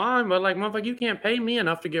 that's fine, but like, motherfucker, you can't pay me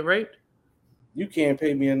enough to get raped. You can't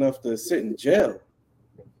pay me enough to sit in jail.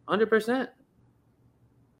 100%.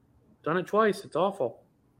 Done it twice. It's awful.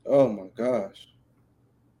 Oh my gosh.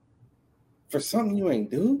 For something you ain't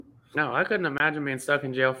do? No, I couldn't imagine being stuck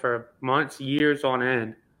in jail for months, years on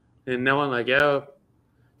end, and knowing like,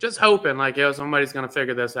 just hoping like, somebody's gonna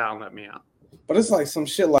figure this out and let me out. But it's like some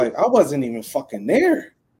shit like I wasn't even fucking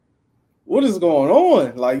there. What is going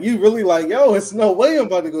on? Like, you really like, it's no way I'm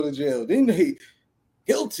about to go to jail. Then they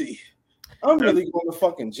guilty. I'm really going to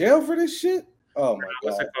fucking jail for this shit? Oh my god.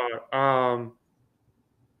 What's it called?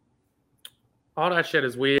 All that shit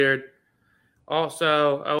is weird.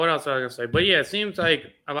 Also, what else was I gonna say? But yeah, it seems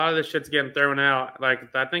like a lot of this shit's getting thrown out.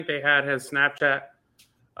 Like, I think they had his Snapchat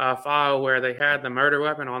file where they had the murder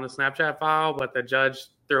weapon on the Snapchat file, but the judge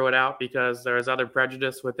threw it out because there was other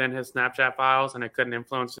prejudice within his Snapchat files and it couldn't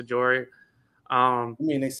influence the jury. I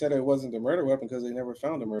mean, they said it wasn't the murder weapon because they never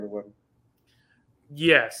found a murder weapon.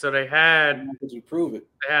 Yeah, so they had. How could you prove it?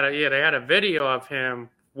 They had a video of him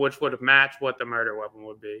which would have matched what the murder weapon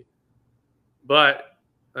would be, but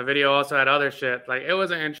the video also had other shit. Like, it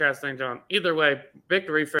was an interesting John. Either way,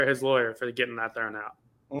 victory for his lawyer for getting that thrown out.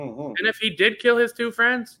 Mm-hmm. And if he did kill his 2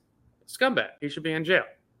 friends, scumbag. He should be in jail.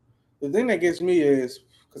 The thing that gets me is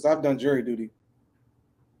because I've done jury duty,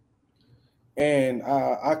 and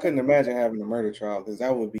I couldn't imagine having a murder trial because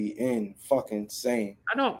that would be insane.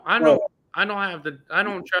 I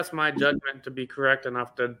don't trust my judgment to be correct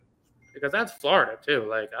enough to, because that's Florida too.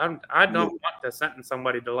 Like, I don't want to sentence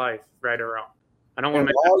somebody to life, right or wrong. I don't want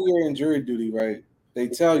to. While you're in jury duty, right? They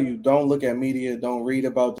tell you don't look at media, don't read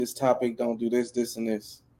about this topic, don't do this, this, and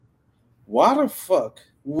this. Why the fuck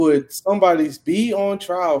would somebody be on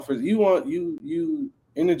trial for you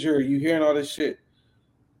in the jury? You hearing all this shit?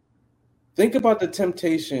 Think about the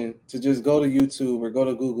temptation to just go to YouTube or go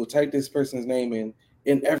to Google, type this person's name in,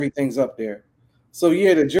 and everything's up there. So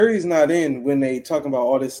yeah, the jury's not in when they talking about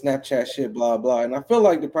all this Snapchat shit, blah blah. And I feel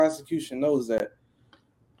like the prosecution knows that.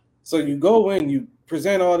 So you go in, you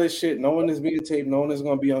present all this shit. No one is being taped. No one is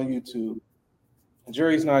going to be on YouTube. The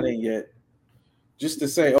jury's not in yet. Just to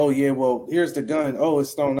say, oh yeah, well here's the gun. Oh,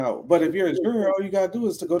 it's thrown out. But if you're a juror, all you gotta do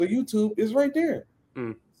is to go to YouTube. It's right there.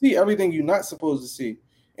 See everything you're not supposed to see.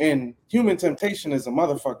 And human temptation is a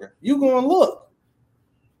motherfucker. You go and look.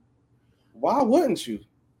 Why wouldn't you?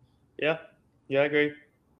 Yeah, I agree.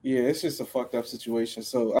 Yeah, it's just a fucked up situation.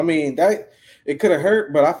 So I mean, that it could have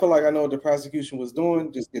hurt, but I feel like I know what the prosecution was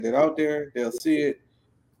doing. Just get it out there. They'll see it.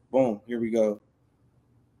 Boom. Here we go.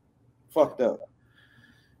 Fucked up.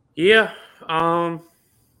 Yeah.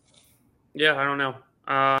 Yeah, I don't know.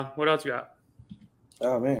 What else you got?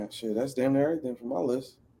 Oh man, shit, that's damn near everything from my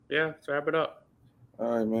list. Yeah, let's wrap it up.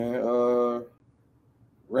 All right, man.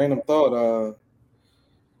 Random thought.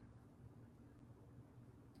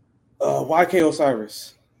 YK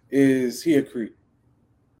Osiris, is he a creep?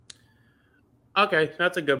 Okay,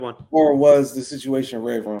 that's a good one. Or was the situation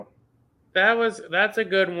red wrong? That's a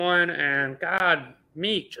good one. And God,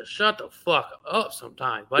 Meek, just shut the fuck up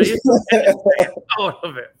sometimes, buddy. Stay out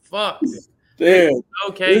of it. Fuck. Damn. It's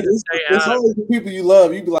okay to stay It's out of always the people you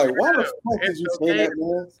love. You be like, why the it. fuck did It's you say okay that, to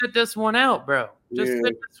man? sit this one out, bro. Just Yeah.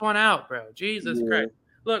 sit this one out, bro. Jesus Yeah. Christ.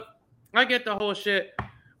 Look, I get the whole shit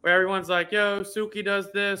where everyone's like, yo, Suki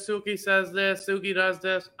does this, Suki says this, Suki does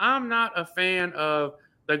this. I'm not a fan of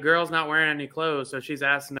the girl's not wearing any clothes, so she's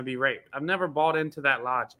asking to be raped. I've never bought into that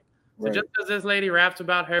logic. So Right. just because this lady raps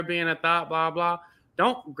about her being a thought, blah, blah,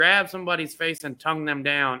 don't grab somebody's face and tongue them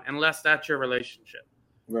down unless that's your relationship.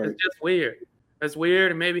 Right. It's just weird. It's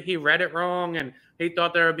weird, and maybe he read it wrong and he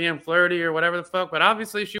thought they were being flirty or whatever the fuck, but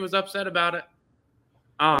obviously she was upset about it.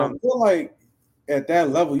 I feel like at that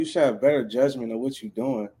level, you should have better judgment of what you're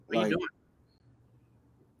doing. What are you doing?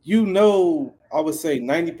 You know, I would say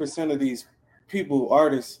 90% of these people,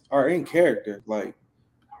 artists, are in character. Like,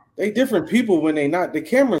 they different people when they not. The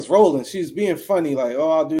camera's rolling. She's being funny, like, oh,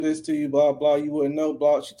 I'll do this to you, blah, blah. You wouldn't know,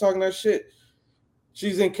 blah. She talking that shit.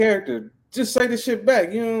 She's in character. Just say the shit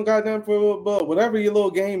back. You don't got nothing for blah. Whatever your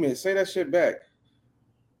little game is, say that shit back.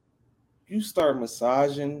 You start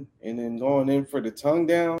massaging and then going in for the tongue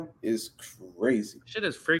down is crazy. Shit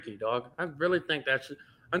is freaky, dog. I really think that shit.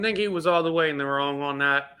 I think he was all the way in the wrong on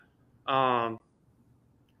that.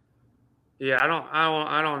 Yeah,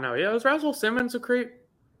 I don't know. Yeah, was Russell Simmons a creep?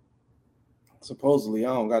 Supposedly,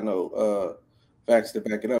 I don't got no facts to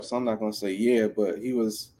back it up, so I'm not gonna say yeah, but he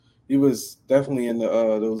was definitely in the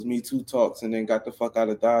those Me Too talks, and then got the fuck out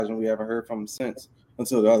of Dodge, and we haven't heard from him since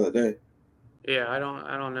until the other day. Yeah, I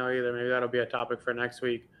don't know either. Maybe that'll be a topic for next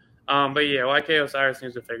week. But yeah, YK Osiris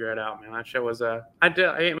needs to figure it out, man. That shit was I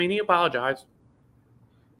mean, he apologized.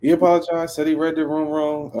 He apologized, said he read the room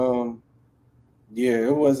wrong. Yeah,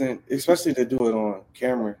 it wasn't, especially to do it on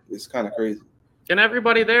camera. It's kind of crazy. And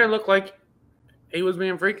everybody there looked like he was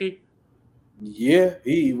being freaky. Yeah,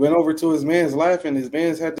 he went over to his man's laughing. His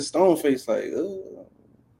man's had the stone face, like, you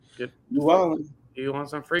wildin'. He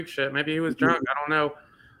wants some freak shit. Maybe he was drunk. I don't know.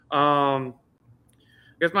 I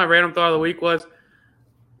guess my random thought of the week was,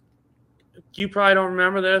 you probably don't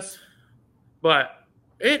remember this, but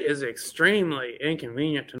it is extremely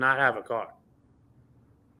inconvenient to not have a car.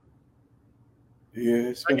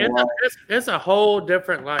 Yeah, it's a whole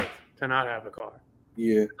different life to not have a car.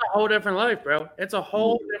 Yeah. It's a whole different life, bro. It's a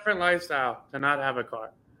whole different lifestyle to not have a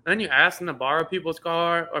car. Then you ask them to borrow people's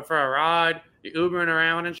car or for a ride. You're Ubering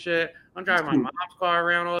around and shit. I'm driving my mom's car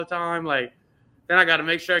around all the time. Like, then I got to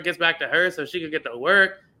make sure it gets back to her so she can get to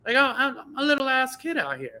work. Like, I'm a little ass kid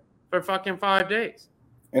out here for fucking 5 days.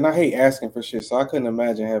 And I hate asking for shit, so I couldn't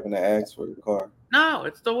imagine having to ask for a car. No,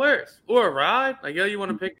 it's the worst. Or a ride. Like, yo, you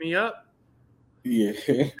want to pick me up? Yeah.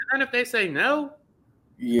 And then if they say no,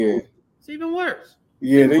 yeah, it's even worse.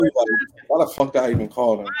 Yeah, they like, why the fuck did I even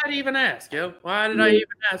call them? Why did I even ask, yo? Why did I even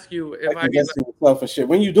ask you if I guess yourself and shit?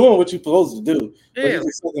 When you're doing what you're supposed to do, yeah, but you're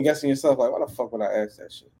just second guessing yourself, like, why the fuck would I ask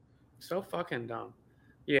that shit? So fucking dumb.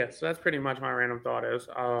 Yeah, so that's pretty much my random thought is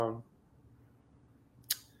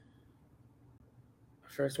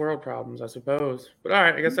first world problems, I suppose. But all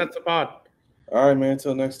right, I guess that's the pod. All right, man.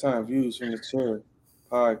 Until next time, Views from the Chair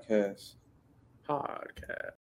podcast.